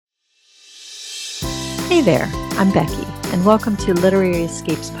Hey there, I'm Becky, and welcome to Literary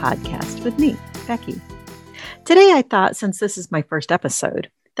Escapes Podcast with me, Becky. Today I thought, since this is my first episode,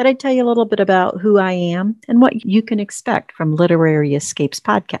 that I'd tell you a little bit about who I am and what you can expect from Literary Escapes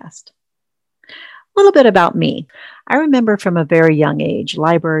Podcast. A little bit about me. I remember from a very young age,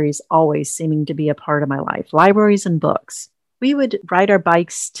 libraries always seeming to be a part of my life, libraries and books. We would ride our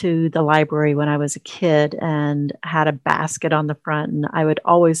bikes to the library when I was a kid and had a basket on the front, and I would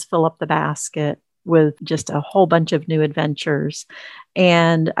always fill up the basket with just a whole bunch of new adventures.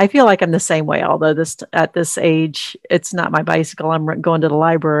 And I feel like I'm the same way, although at this age, it's not my bicycle. I'm going to the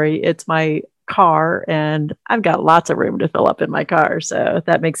library. It's my car, and I've got lots of room to fill up in my car. So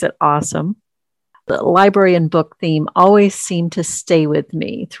that makes it awesome. The library and book theme always seemed to stay with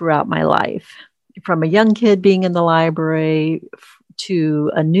me throughout my life. From a young kid being in the library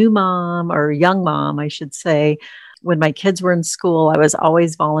to a new mom, or young mom, I should say. When my kids were in school, I was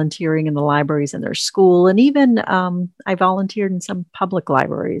always volunteering in the libraries in their school. And even I volunteered in some public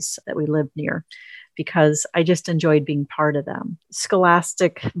libraries that we lived near because I just enjoyed being part of them.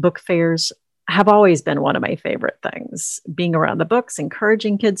 Scholastic book fairs have always been one of my favorite things. Being around the books,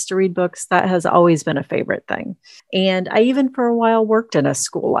 encouraging kids to read books, that has always been a favorite thing. And I even for a while worked in a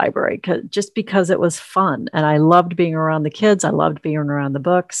school library just because it was fun. And I loved being around the kids. I loved being around the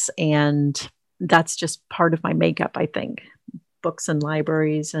books. And that's just part of my makeup, I think. Books and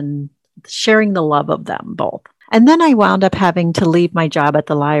libraries and sharing the love of them both. And then I wound up having to leave my job at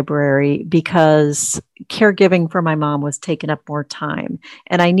the library because caregiving for my mom was taking up more time.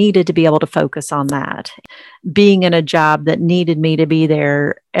 And I needed to be able to focus on that. Being in a job that needed me to be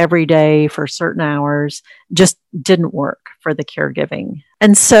there every day for certain hours just didn't work for the caregiving.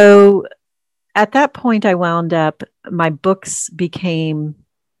 And so at that point, I wound up, my books became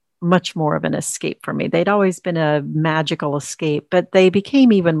much more of an escape for me. They'd always been a magical escape, but they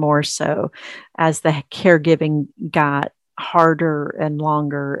became even more so as the caregiving got harder and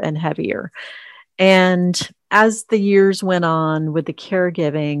longer and heavier. And as the years went on with the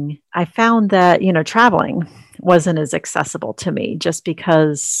caregiving, I found that, traveling wasn't as accessible to me just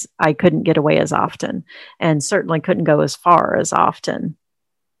because I couldn't get away as often and certainly couldn't go as far as often.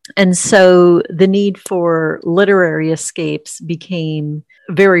 And so the need for literary escapes became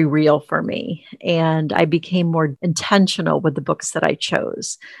very real for me. And I became more intentional with the books that I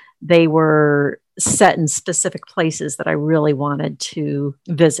chose. They were set in specific places that I really wanted to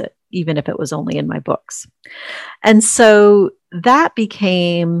visit, even if it was only in my books. And so that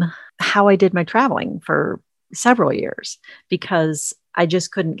became how I did my traveling for several years because I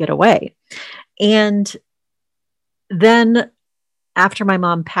just couldn't get away. And then after my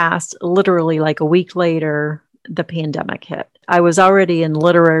mom passed, literally like a week later, the pandemic hit. I was already in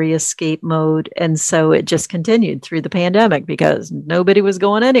literary escape mode. And so it just continued through the pandemic because nobody was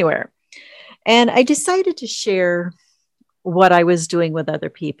going anywhere. And I decided to share what I was doing with other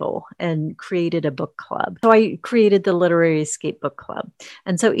people and created a book club. So I created the Literary Escape Book Club.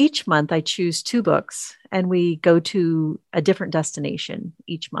 And so each month I choose 2 books and we go to a different destination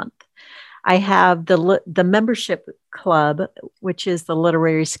each month. I have the membership club, which is the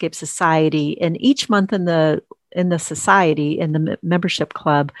Literary Escape Society. And each month in the society, in the membership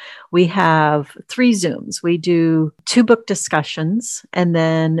club, we have 3 Zooms. We do 2 book discussions, and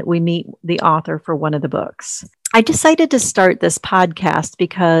then we meet the author for one of the books. I decided to start this podcast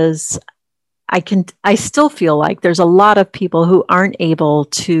because I still feel like there's a lot of people who aren't able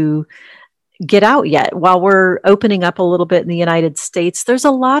to get out yet. While we're opening up a little bit in the United States, there's a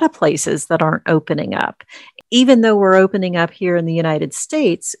lot of places that aren't opening up. Even though we're opening up here in the United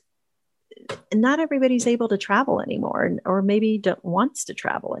States, not everybody's able to travel anymore, or maybe wants to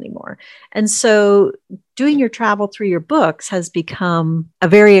travel anymore. And so doing your travel through your books has become a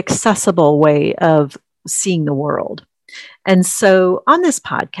very accessible way of seeing the world. And so on this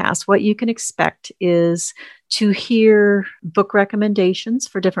podcast, what you can expect is to hear book recommendations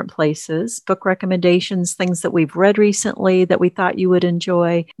for different places, book recommendations, things that we've read recently that we thought you would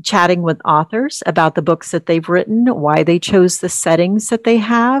enjoy, chatting with authors about the books that they've written, why they chose the settings that they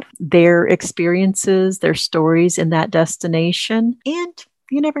have, their experiences, their stories in that destination, and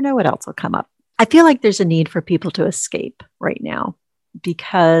you never know what else will come up. I feel like there's a need for people to escape right now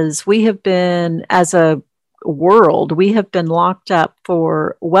because we have been, as a world, we have been locked up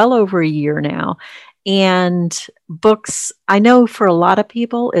for well over a year now. And books, I know for a lot of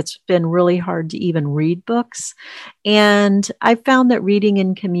people, it's been really hard to even read books. And I've found that reading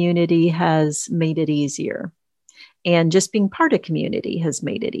in community has made it easier. And just being part of community has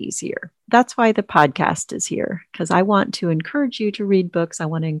made it easier. That's why the podcast is here, because I want to encourage you to read books. I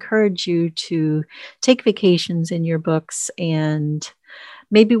want to encourage you to take vacations in your books and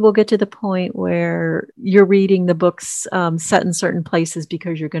Maybe we'll get to the point where you're reading the books set in certain places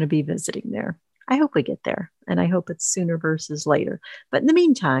because you're going to be visiting there. I hope we get there, and I hope it's sooner versus later. But in the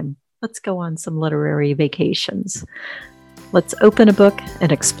meantime, let's go on some literary vacations. Let's open a book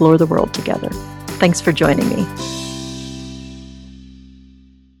and explore the world together. Thanks for joining me.